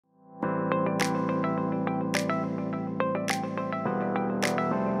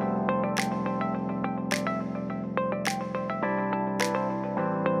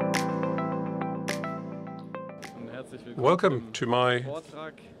Welcome to my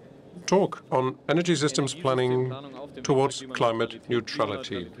talk on energy systems planning towards climate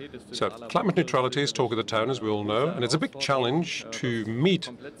neutrality. So climate neutrality is talk of the town, as we all know, and it's a big challenge to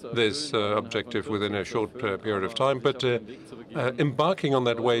meet this objective within a short period of time. But embarking on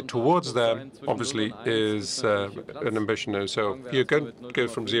that way towards that, obviously, is an ambition. So you go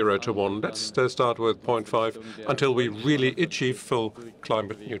from 0 to 1. Let's start with 0.5 until we really achieve full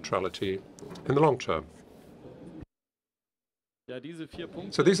climate neutrality in the long term.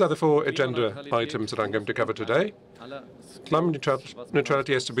 So these are the 4 agenda items that I'm going to cover today. Climate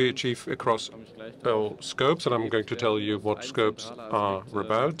neutrality has to be achieved across all scopes, and I'm going to tell you what scopes are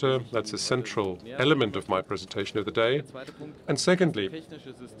about. That's a central element of my presentation of the day. And secondly,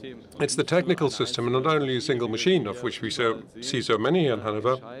 it's the technical system, and not only a single machine, of which we see so many in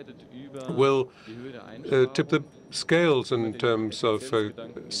Hanover, will tip the scales in terms of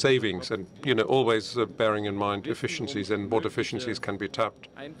savings, and always bearing in mind efficiencies and what efficiencies can be tapped.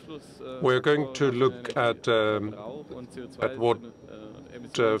 We're going to look at what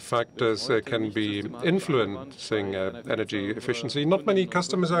factors can be influencing energy efficiency. Not many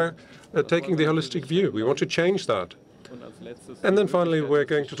customers are taking the holistic view. We want to change that. And then finally, we're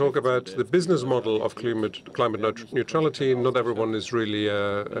going to talk about the business model of climate neutrality. Not everyone is really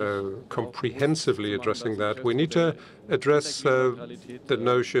comprehensively addressing that. We need to address the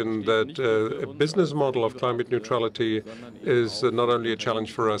notion that a business model of climate neutrality is not only a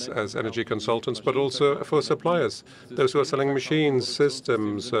challenge for us as energy consultants, but also for suppliers. Those who are selling machines,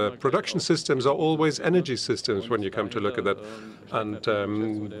 systems, production systems are always energy systems when you come to look at that. And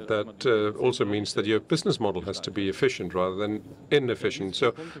that also means that your business model has to be efficient rather than inefficient.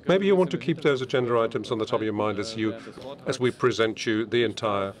 So maybe you want to keep those agenda items on the top of your mind as we present you the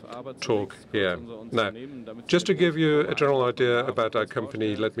entire talk here. Now, just to give you a general idea about our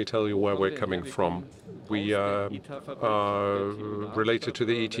company, let me tell you where we're coming from. We are related to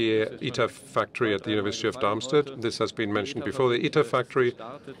the ITER factory at the University of Darmstadt. This has been mentioned before. The ITER factory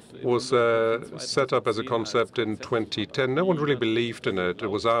was set up as a concept in 2010. No one really believed in it. It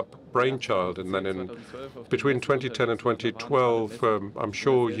was our brainchild. And then between 2010 and 2012, I'm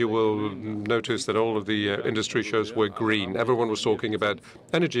sure you will notice that all of the industry shows were green. Everyone was talking about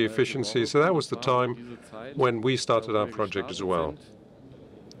energy efficiency. So that was the time when we started our project as well.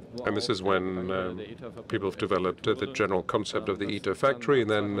 And this is when people have developed the general concept of the ITER factory. And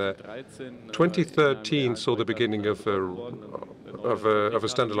then 2013 saw the beginning of a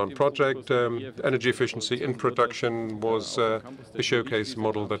standalone project. Energy efficiency in production was a showcase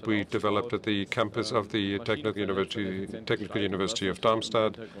model that we developed at the campus of the Technical University of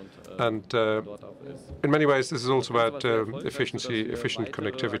Darmstadt. And in many ways, this is also about efficient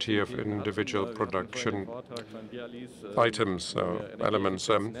connectivity of individual production items, elements.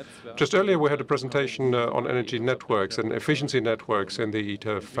 Just earlier, we had a presentation on energy networks and efficiency networks in the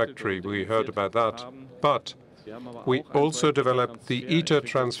ITER factory. We heard about that. But we also developed the ITER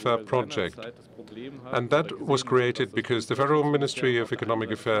transfer project. And that was created because the Federal Ministry of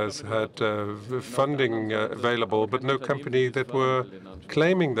Economic Affairs had funding available, but no company that were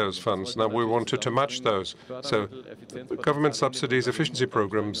claiming those funds. Now we wanted to match those. So government subsidies, efficiency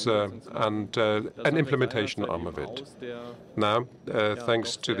programs, and an implementation arm of it. Now,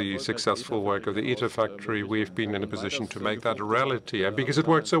 thanks to the successful work of the ITER factory, we've been in a position to make that a reality. And because it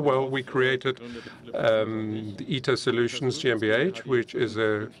worked so well, we created the ITER Solutions GmbH, which is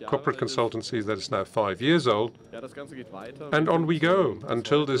a corporate consultancy that is now 5 years old. And on we go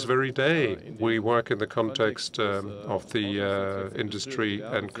until this very day. We work in the context of the Industry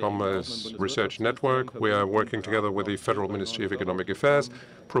and Commerce Research Network. We are working together with the Federal Ministry of Economic Affairs,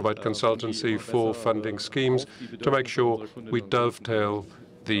 provide consultancy for funding schemes to make sure we dovetail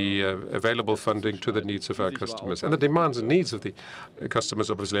the available funding to the needs of our customers. And the demands and needs of the customers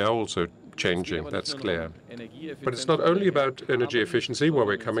obviously are also changing, that's clear. But it's not only about energy efficiency, where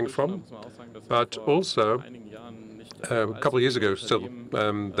we're coming from, but also a couple of years ago still,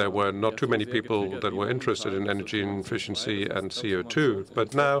 there were not too many people that were interested in energy efficiency and CO2.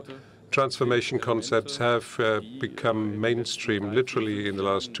 But now transformation concepts have become mainstream literally in the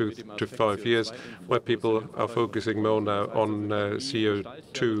last 2 to 5 years, where people are focusing more now on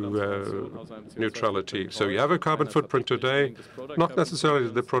CO2 neutrality. So you have a carbon footprint today, not necessarily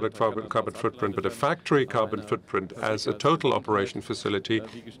the product carbon footprint, but a factory carbon footprint as a total operation facility.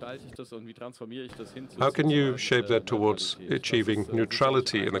 How can you shape that towards achieving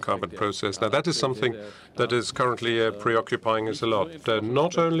neutrality in the carbon process? Now that is something that is currently preoccupying us a lot,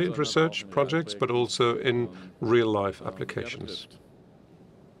 not only in research projects, but also in real-life applications.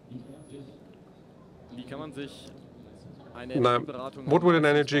 Now, what would an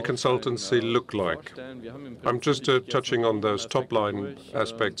energy consultancy look like? I'm just touching on those top-line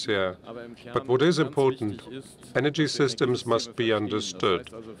aspects here. But what is important, energy systems must be understood.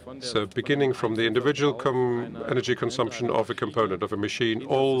 So beginning from the individual energy consumption of a component of a machine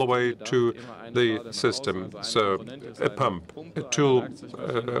all the way to the system. So a pump, a tool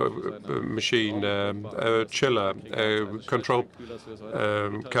machine, a chiller, a control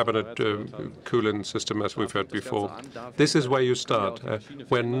cabinet coolant system, as we've heard before. This is where you start.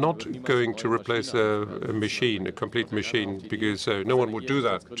 We're not going to replace a machine, a complete machine, because no one would do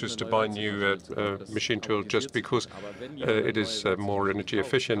that just to buy a new machine tool just because it is more energy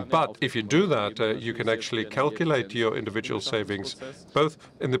efficient. But if you do that, you can actually calculate your individual savings, both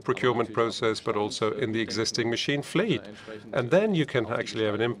in the procurement process, but also in the existing machine fleet. And then you can actually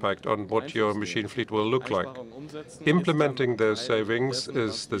have an impact on what your machine fleet will look like. Implementing those savings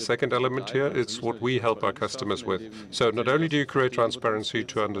is the second element here. It's what we help our customers with. So not only do you create transparency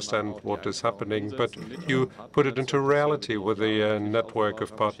to understand what is happening, but you put it into reality with the network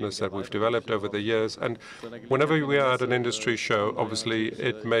of partners that we've developed over the years. And whenever we are at an industry show, obviously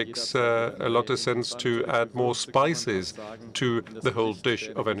it makes a lot of sense to add more spices to the whole dish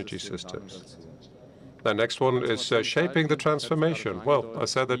of energy systems. The next one is shaping the transformation. Well, I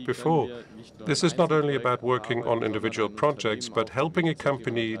said that before. This is not only about working on individual projects, but helping a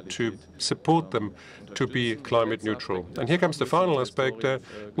company to support them to be climate neutral. And here comes the final aspect.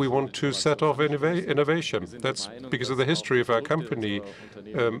 We want to set off innovation. That's because of the history of our company.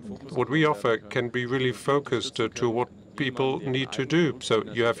 What we offer can be really focused to what people need to do. So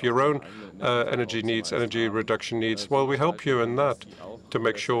you have your own energy needs, energy reduction needs. Well, we help you in that to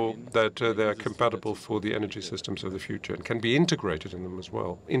make sure that they are compatible for the energy systems of the future and can be integrated in them as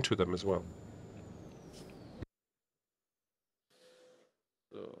well, into them as well.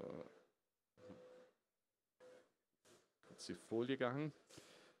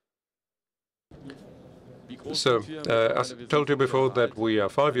 So, as I told you before, that we are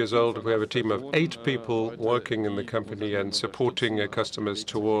 5 years old. We have a team of 8 people working in the company and supporting customers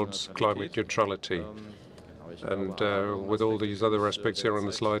towards climate neutrality. And with all these other aspects here on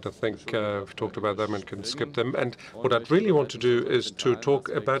the slide, I think we've talked about them and can skip them. And what I'd really want to do is to talk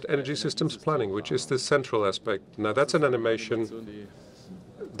about energy systems planning, which is the central aspect. Now, that's an animation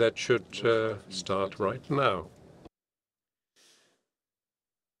that should start right now.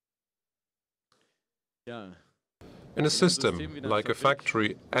 In a system like a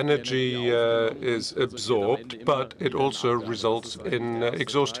factory, energy is absorbed, but it also results in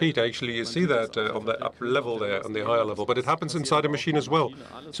exhaust heat. Actually, you see that on the upper level there, on the higher level, but it happens inside a machine as well.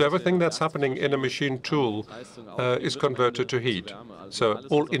 So everything that's happening in a machine tool is converted to heat. So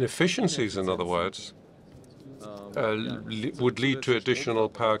all inefficiencies, in other words, would lead to additional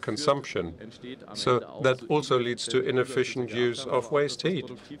power consumption. So that also leads to inefficient use of waste heat.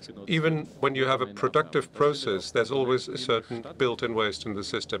 Even when you have a productive process, there's always a certain built-in waste in the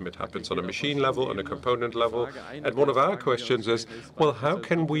system. It happens on a machine level, on a component level. And one of our questions is, well, how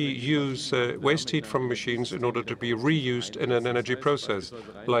can we use waste heat from machines in order to be reused in an energy process?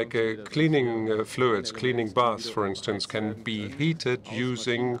 Like cleaning fluids, cleaning baths, for instance, can be heated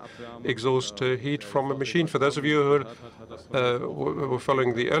using exhaust heat from a machine. For those of you who were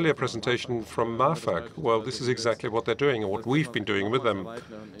following the earlier presentation from MAFAG, well, this is exactly what they're doing and what we've been doing with them.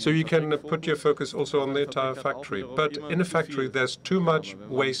 So you can put your focus also on the entire factory. But in a factory, there's too much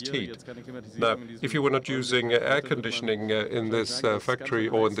waste heat. Now, if you were not using air conditioning in this factory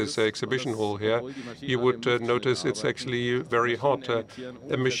or in this exhibition hall here, you would notice it's actually very hot.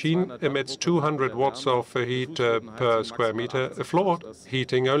 A machine emits 200 watts of heat per square meter, a floor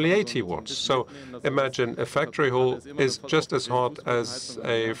heating only 80 watts. So imagine a factory hall is just as hot as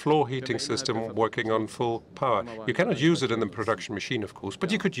a floor heating system working on full power. You cannot use it in the production machine, of course,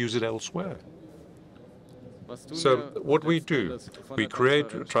 but you could use it elsewhere. So what we do, we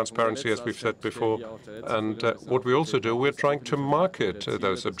create transparency, as we've said before, and what we also do, we're trying to market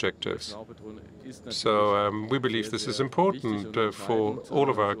those objectives. So we believe this is important for all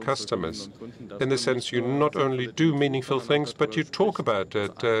of our customers. In the sense, you not only do meaningful things, but you talk about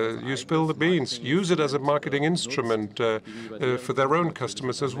it, you spill the beans, use it as a marketing instrument for their own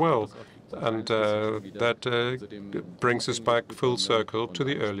customers as well. And that brings us back full circle to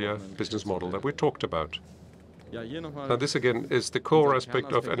the earlier business model that we talked about. Now, this again is the core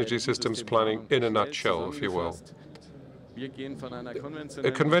aspect of energy systems planning in a nutshell, if you will.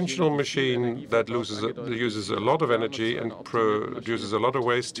 A conventional machine that uses a lot of energy and produces a lot of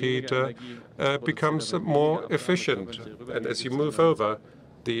waste heat becomes more efficient. And as you move over,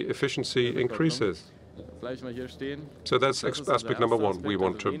 the efficiency increases. So that's aspect number one. We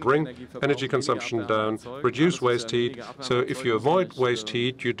want to bring energy consumption down, reduce waste heat. So if you avoid waste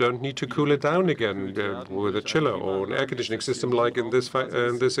heat, you don't need to cool it down again with a chiller or an air conditioning system like in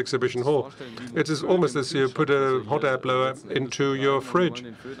this exhibition hall. It is almost as you put a hot air blower into your fridge.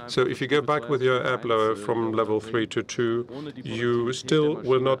 So if you go back with your air blower from level 3 to 2, you still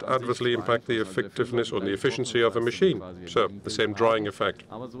will not adversely impact the effectiveness or the efficiency of a machine. So the same drying effect,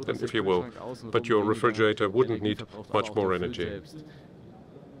 if you will. But your refrigerator wouldn't need much more energy.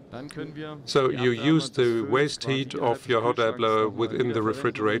 So you use the waste heat of your hot air blower within the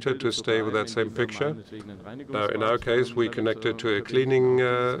refrigerator to stay with that same picture. Now, in our case, we connect it to a cleaning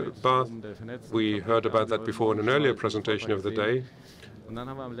bath. We heard about that before in an earlier presentation of the day.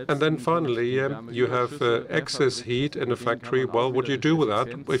 And then finally, you have excess heat in a factory. Well, what do you do with that?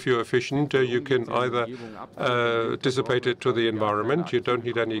 If you're efficient, you can either dissipate it to the environment. You don't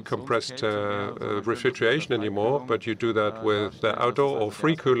need any compressed refrigeration anymore, but you do that with outdoor or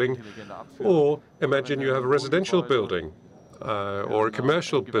free cooling. Or imagine you have a residential building or a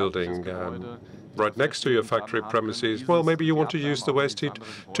commercial building right next to your factory premises. Well, maybe you want to use the waste heat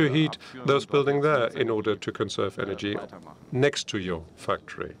to heat those buildings there in order to conserve energy next to your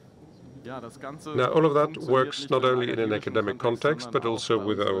factory. Now, all of that works not only in an academic context, but also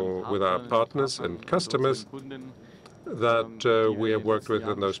with our partners and customers that we have worked with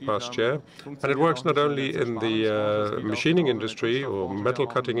in those past year. And it works not only in the machining industry or metal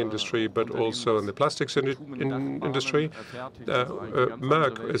cutting industry, but also in the plastics industry.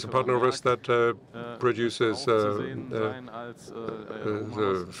 Merck is a partner of ours that produces the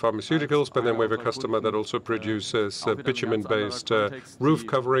pharmaceuticals, but then we have a customer that also produces bitumen-based roof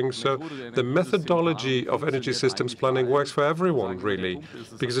coverings. So the methodology of energy systems planning works for everyone, really,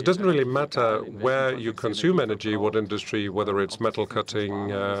 because it doesn't really matter where you consume energy, what industry, whether it's metal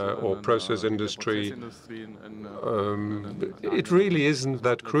cutting or process industry. It really isn't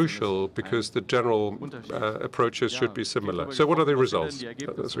that crucial because the general approaches should be similar. So what are the results?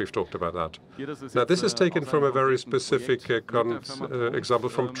 As we've talked about that. Now, this is taken from a very specific example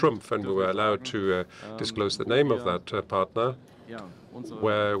from Trumpf, and we were allowed to disclose the name of that partner,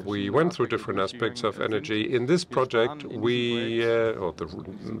 where we went through different aspects of energy. In this project, it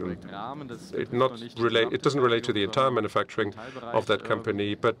doesn't relate to the entire manufacturing of that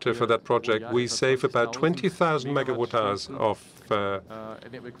company, but for that project, we save about 20,000 megawatt hours of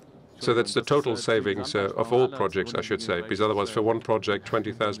so that's the total savings of all projects, I should say, because otherwise for one project,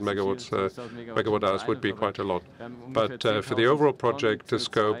 20,000 megawatt hours would be quite a lot. But for the overall project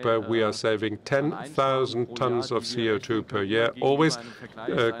scope, we are saving 10,000 tons of CO2 per year, always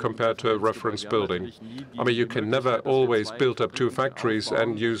compared to a reference building. I mean, you can never always build up two factories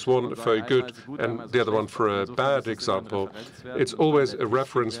and use one for a good and the other one for a bad example. It's always a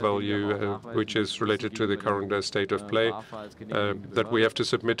reference value, which is related to the current state of play, that we have to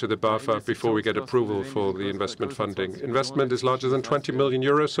submit to the BAFA before we get approval for the investment funding. Investment is larger than 20 million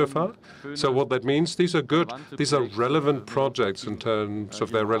euros so far. So what that means, these are good, these are relevant projects in terms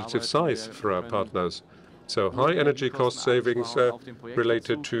of their relative size for our partners. So high energy cost savings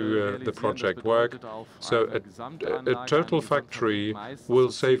related to the project work. So a total factory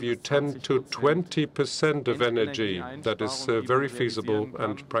will save you 10 to 20% of energy. That is very feasible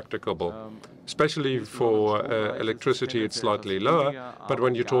and practicable. Especially for electricity, it's slightly lower. But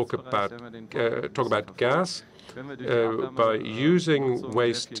when you talk about gas, by using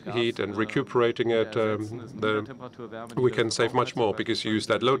waste heat and recuperating it, we can save much more because you use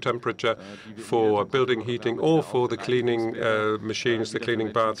that low temperature for building heating or for the cleaning machines, the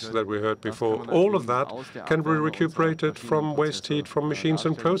cleaning baths that we heard before. All of that can be recuperated from waste heat from machines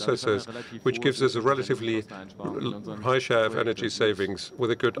and processes, which gives us a relatively high share of energy savings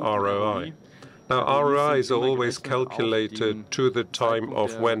with a good ROI. Now, ROI is always calculated to the time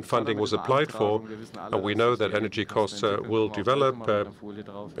of when funding was applied for, and we know that energy costs will develop,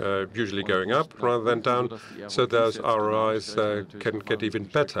 usually going up rather than down, so those ROIs can get even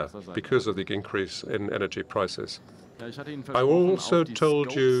better because of the increase in energy prices. I also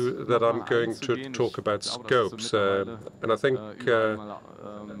told you that I'm going to talk about scopes, and I think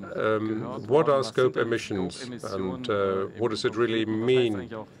what are scope emissions and what does it really mean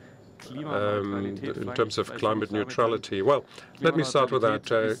in terms of climate neutrality? Well, let me start with that.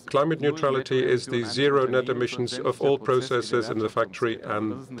 Climate neutrality is the zero net emissions of all processes in the factory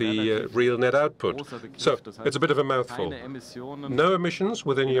and the real net output. So it's a bit of a mouthful. No emissions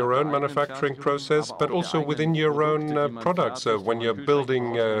within your own manufacturing process, but also within your own products. So when you're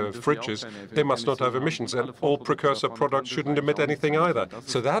building fridges, they must not have emissions, and all precursor products shouldn't emit anything either.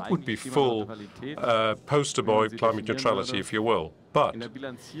 So that would be full poster boy climate neutrality, if you will. But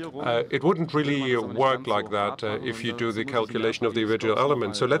it wouldn't really work like that if you do the calculation of the individual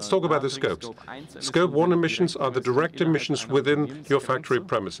elements. So let's talk about the scopes. Scope 1 emissions are the direct emissions within your factory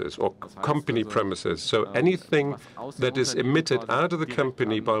premises or company premises. So anything that is emitted out of the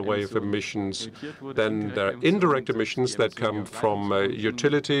company by way of emissions. Then there are indirect emissions that come from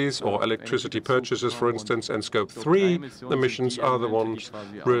utilities or electricity purchases, for instance. And scope 3 emissions are the ones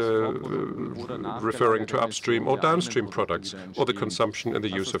referring to upstream or downstream products, or the consumption and the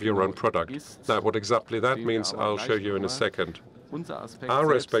use of your own product. Now, what exactly that means, I'll show you in a second.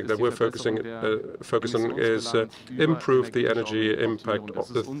 Our aspect that we're focusing on is improve the energy impact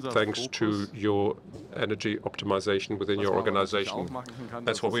thanks to your energy optimization within your organization.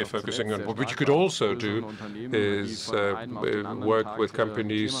 That's what we're focusing on. What you could also do is work with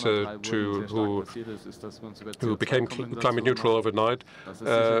companies who became climate neutral overnight.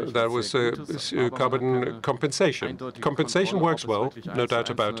 That was carbon compensation. Compensation works well, no doubt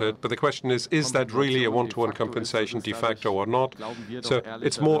about it. But the question is that really a one-to-one compensation de facto or not? So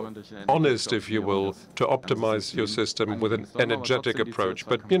it's more honest, if you will, to optimize your system with an energetic approach.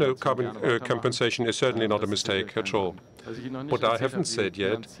 But, you know, carbon compensation is certainly not a mistake at all. What I haven't said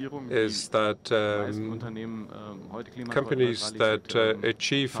yet is that companies that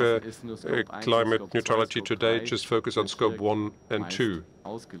achieve climate neutrality today just focus on scope 1 and 2.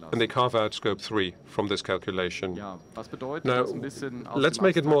 And they carve out scope 3 from this calculation. Now, let's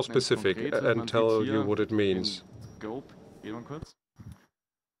make it more specific and tell you what it means.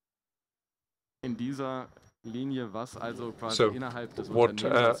 So what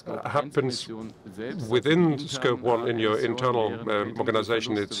happens within scope 1 in your internal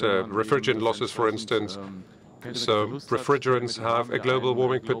organization, it's refrigerant losses, for instance. So refrigerants have a global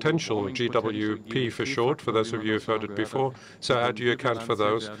warming potential, GWP for short, for those of you who've heard it before. So how do you account for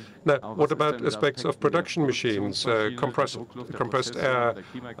those? Now, what about aspects of production machines, compressed air,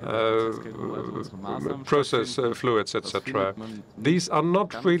 process fluids, etc.? These are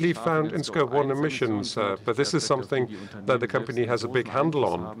not really found in scope 1 emissions, but this is something that the company has a big handle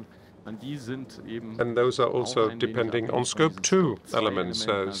on. And those are also depending on scope 2 elements,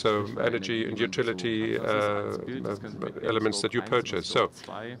 so energy and utility elements that you purchase. So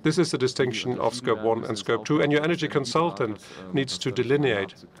this is the distinction of scope 1 and scope 2, and your energy consultant needs to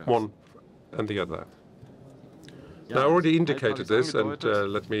delineate one and the other. Now, I already indicated this, and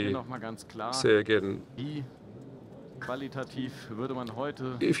let me say again,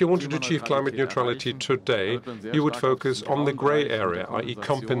 if you wanted to achieve climate neutrality today, you would focus on the gray area, i.e.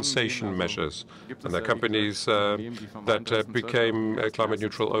 compensation measures. And there are companies that became climate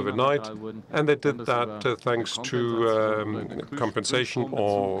neutral overnight, and they did that thanks to compensation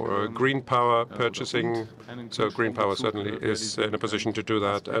or green power purchasing. So green power certainly is in a position to do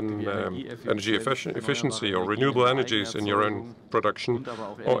that, and energy efficiency or renewable energies in your own production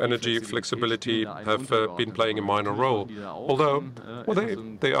or energy flexibility have been playing a minor role. Although, well,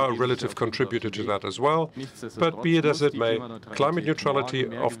 they are a relative contributor to that as well. But be it as it may, climate neutrality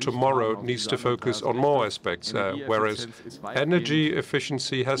of tomorrow needs to focus on more aspects, whereas energy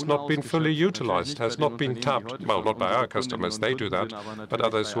efficiency has not been fully utilized, has not been tapped. Well, not by our customers, they do that, but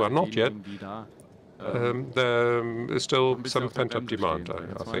others who are not yet. There is still some pent-up demand,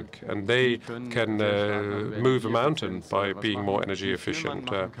 I think, and they can move a mountain by being more energy efficient.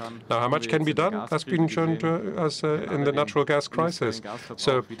 Now, how much can be done? That's been shown to us in the natural gas crisis.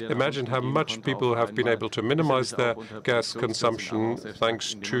 So imagine how much people have been able to minimize their gas consumption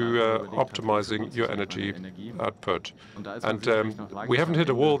thanks to optimizing your energy output. And we haven't hit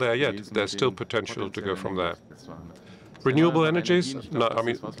a wall there yet. There's still potential to go from there. Renewable energies, no, I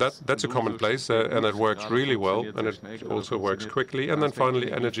mean, that's a commonplace, and it works really well, and it also works quickly. And then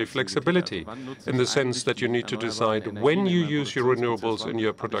finally, energy flexibility, in the sense that you need to decide when you use your renewables in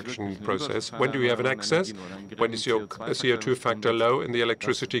your production process, when do you have an excess, when is your CO2 factor low in the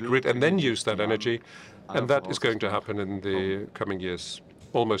electricity grid, and then use that energy. And that is going to happen in the coming years,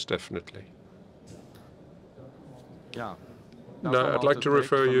 almost definitely. Now, I'd like to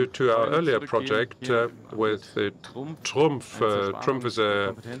refer you to our earlier project with the Trumpf. Trumpf is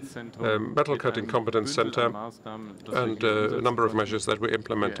a metal cutting competence center, and a number of measures that we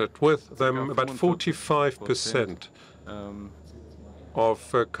implemented with them. About 45%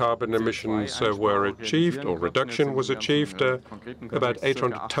 of carbon emissions were achieved, or reduction was achieved, about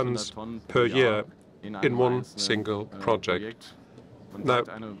 800 tons per year in one single project. Now,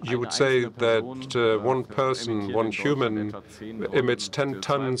 you would say that one person, one human, emits 10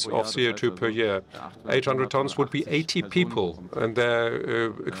 tons of CO2 per year. 800 tons would be 80 people, and their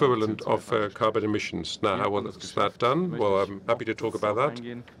equivalent of carbon emissions. Now, how was that done? Well, I'm happy to talk about that.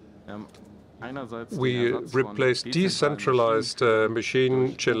 We replaced decentralized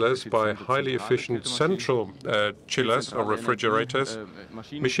machine chillers by highly efficient central chillers or refrigerators.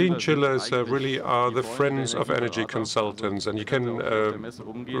 Machine chillers really are the friends of energy consultants, and you can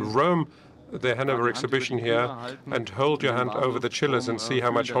roam the Hanover exhibition here and hold your hand over the chillers and see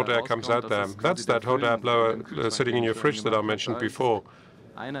how much hot air comes out there. That's that hot air blower sitting in your fridge that I mentioned before.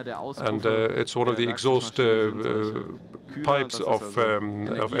 And it's one of the exhaust pipes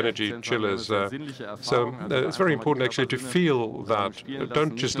of energy chillers. So it's very important actually to feel that.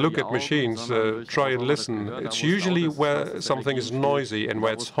 Don't just look at machines, try and listen. It's usually where something is noisy and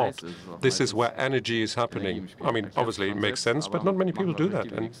where it's hot. This is where energy is happening. I mean, obviously it makes sense, but not many people do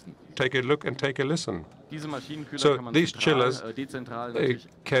that. And take a look and take a listen. So these chillers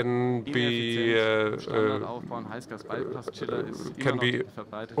can be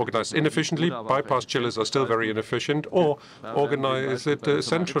organized inefficiently. Bypass chillers are still very inefficient, or organize it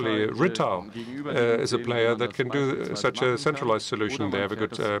centrally. Rittal is a player that can do such a centralized solution. They have a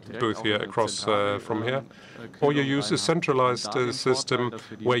good booth here across from here. Or you use a centralized system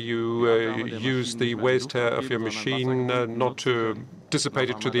where you use the waste air of your machine not to dissipate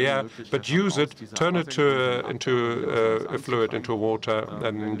it to the air, but use it, turn it into a fluid, into water,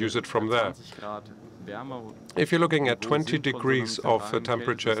 and use it from there. If you're looking at 20 degrees of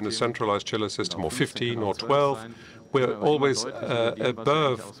temperature in a centralized chiller system, or 15 or 12, we're always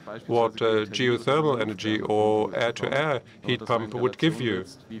above what geothermal energy or air-to-air heat pump would give you.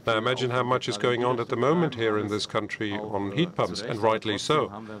 Now imagine how much is going on at the moment here in this country on heat pumps, and rightly so.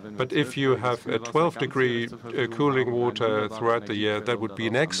 But if you have a 12-degree cooling water throughout the year, that would be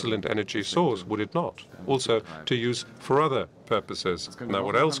an excellent energy source, would it not? Also to use for other purposes. Now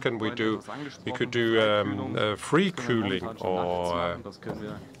what else can we do? We could do free cooling or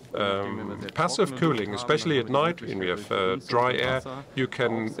passive cooling, especially at night when we have dry air. You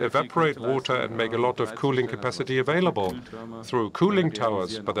can evaporate water and make a lot of cooling capacity available through cooling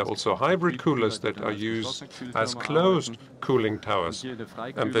towers, but there are also hybrid coolers that are used as closed cooling towers.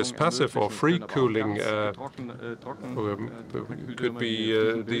 And this passive or free cooling could be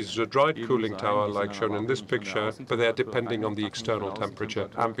these dried cooling tower like shown in this picture, but they are depending on the external temperature,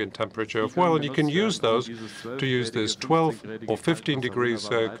 ambient temperature of well, and you can use those to use this 12 or 15 degrees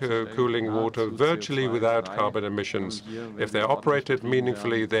cooling water virtually without carbon emissions. If they're operated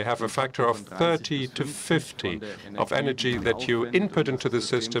meaningfully, they have a factor of 30 to 50 of energy that you input into the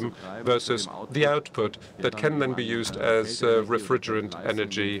system versus the output that can then be used as refrigerant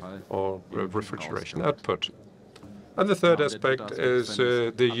energy or refrigeration output. And the third aspect is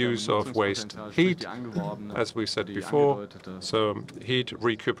the use of waste heat, as we said before. So heat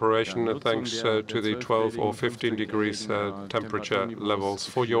recuperation thanks to the 12 or 15 degrees temperature levels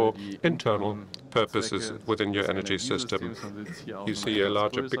for your internal purposes within your energy system. You see a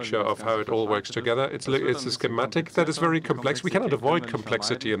larger picture of how it all works together. It's a schematic that is very complex. We cannot avoid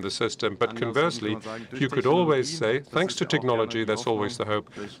complexity in the system, but conversely, you could always say, thanks to technology, that's always the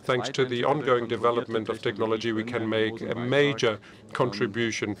hope, thanks to the ongoing development of technology, we can make a major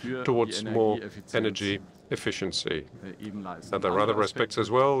contribution towards more energy efficiency. And there are other aspects as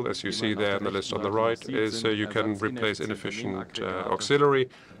well, as you see there in the list on the right, is you can replace inefficient auxiliary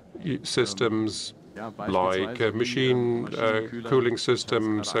systems like machine cooling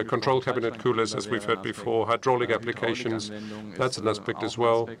systems, control cabinet coolers, as we've heard before, hydraulic applications. That's an aspect as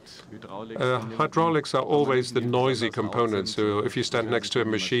well. Hydraulics are always the noisy components. So if you stand next to a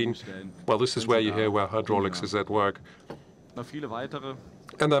machine, well, this is where you hear where hydraulics is at work.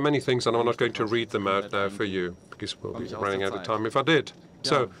 And there are many things, and I'm not going to read them out now for you, because we'll be running out of time if I did.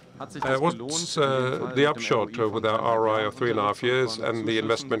 So, what's the upshot with our RI of 3.5 years and the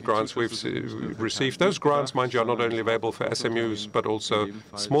investment grants we've received? Those grants, mind you, are not only available for SMUs, but also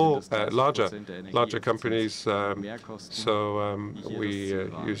small, larger companies. You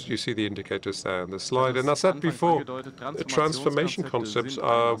see the indicators there on the slide. And I said before, transformation concepts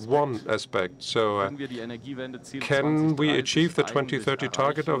are one aspect. So, can we achieve the 2030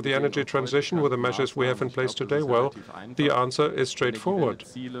 target of the energy transition with the measures we have in place today? Well, the answer is straightforward.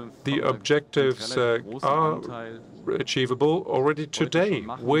 The objectives are achievable already today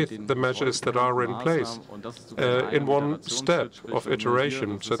with the measures that are in place in one step of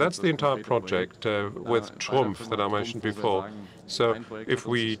iteration. So that's the entire project with Trumpf that I mentioned before. So if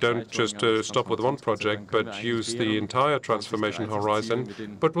we don't just stop with one project, but use the entire transformation horizon,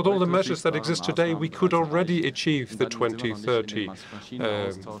 but with all the measures that exist today, we could already achieve the 2030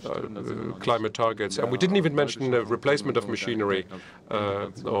 climate targets. And we didn't even mention the replacement of machinery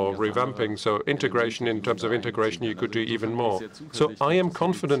or revamping. So integration, in terms of integration, you could do even more. So I am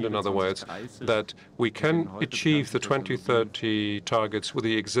confident, in other words, that we can achieve the 2030 targets with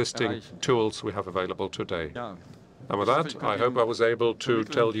the existing tools we have available today. And with that, I hope I was able to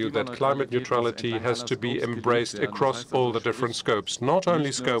tell you that climate neutrality has to be embraced across all the different scopes, not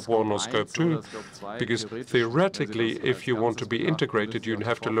only scope 1 or scope 2, because theoretically, if you want to be integrated, you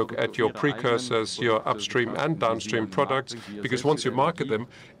have to look at your precursors, your upstream and downstream products, because once you market them,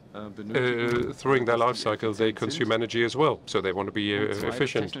 during their life cycle, they consume energy as well, so they want to be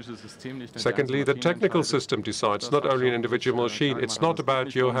efficient. Secondly, the technical system decides, not only an individual machine. It's not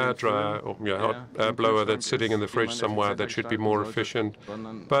about your hairdryer or your hot blower that's sitting in the fridge somewhere that should be more efficient,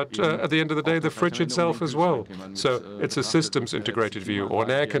 but at the end of the day, the fridge itself as well. So it's a systems integrated view, or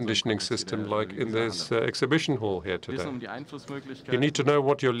an air conditioning system like in this exhibition hall here today. You need to know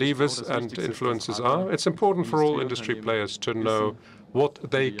what your levers and influences are. It's important for all industry players to know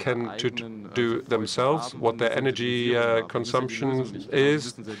what they can do themselves, what their energy consumption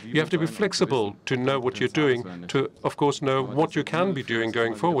is. You have to be flexible to know what you're doing, to, of course, know what you can be doing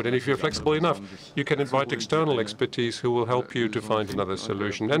going forward. And if you're flexible enough, you can invite external expertise who will help you to find another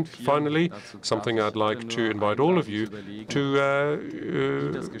solution. And finally, something I'd like to invite all of you to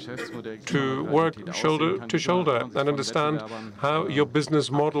work shoulder to shoulder and understand how your business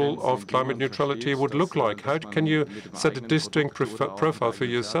model of climate neutrality would look like. How can you set a distinct profile for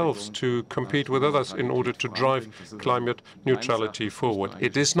yourselves to compete with others in order to drive climate neutrality forward?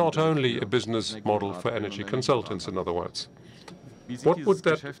 It is not only a business model for energy consultants, in other words. What would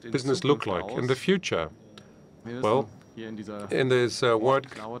that business look like in the future? Well, in this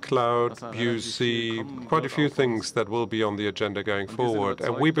word cloud, you see quite a few things that will be on the agenda going forward.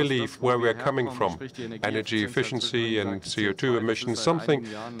 And we believe where we're coming from, energy efficiency and CO2 emissions, something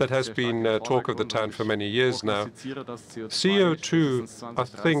that has been talk of the town for many years now. CO2, I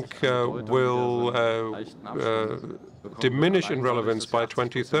think, will diminish in relevance by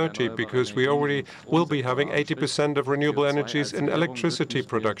 2030, because we already will be having 80% of renewable energies in electricity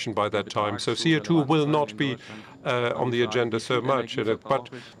production by that time. So CO2 will not be on the agenda so much. But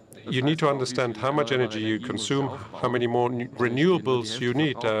you need to understand how much energy you consume, how many more renewables you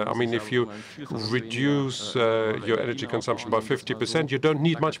need. I mean, if you reduce your energy consumption by 50%, you don't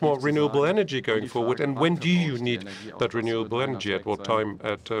need much more renewable energy going forward. And when do you need that renewable energy? At what time?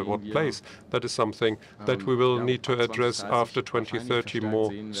 At what place? That is something that we will need to address after 2030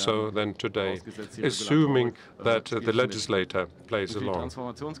 more so than today, assuming that the legislator plays along.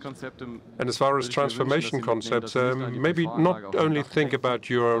 And as far as transformation concepts, maybe not only think about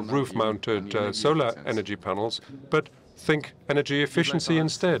your roof-mounted solar energy panels, but think energy efficiency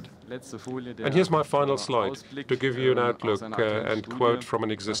instead. And here's my final slide to give you an outlook and quote from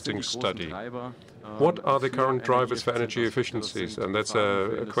an existing study. What are the current drivers for energy efficiencies? And that's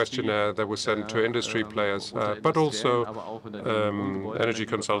a questionnaire that was sent to industry players, but also energy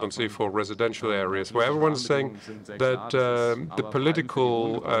consultancy for residential areas, where everyone's saying that the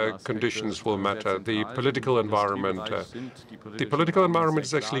political conditions will matter, the political environment. The political environment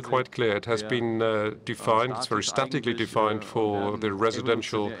is actually quite clear. It has been defined, it's very statically defined for the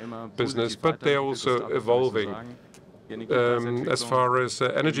residential business, but they're also evolving. As far as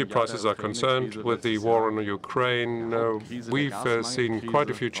energy prices are concerned, with the war on Ukraine, we've seen quite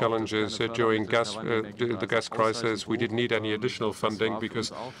a few challenges during the gas crisis. We didn't need any additional funding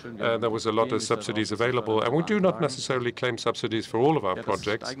because there was a lot of subsidies available, and we do not necessarily claim subsidies for all of our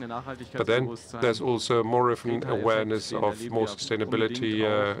projects. But then there's also more of an awareness of more sustainability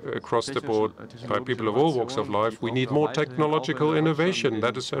across the board by people of all walks of life. We need more technological innovation.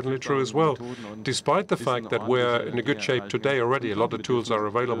 That is certainly true as well. Despite the fact that we're in a good shape today already, a lot of tools are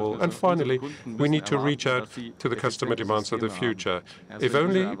available. And finally, we need to reach out to the customer demands of the future. If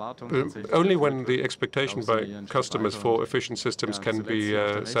only when the expectation by customers for efficient systems can be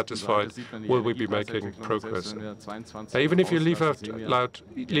satisfied, will we be making progress. Even if you leave out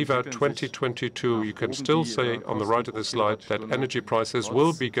 2022, you can still say on the right of the slide that energy prices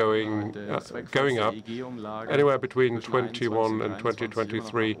will be going up. Anywhere between 2021 and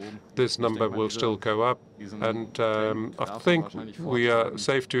 2023, this number will still go up. And I think we are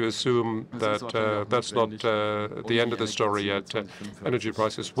safe to assume that that's not the end of the story yet. Energy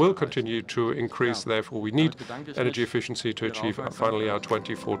prices will continue to increase. Therefore, we need energy efficiency to achieve finally our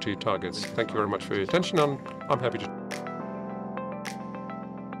 2040 targets. Thank you very much for your attention, and I'm happy to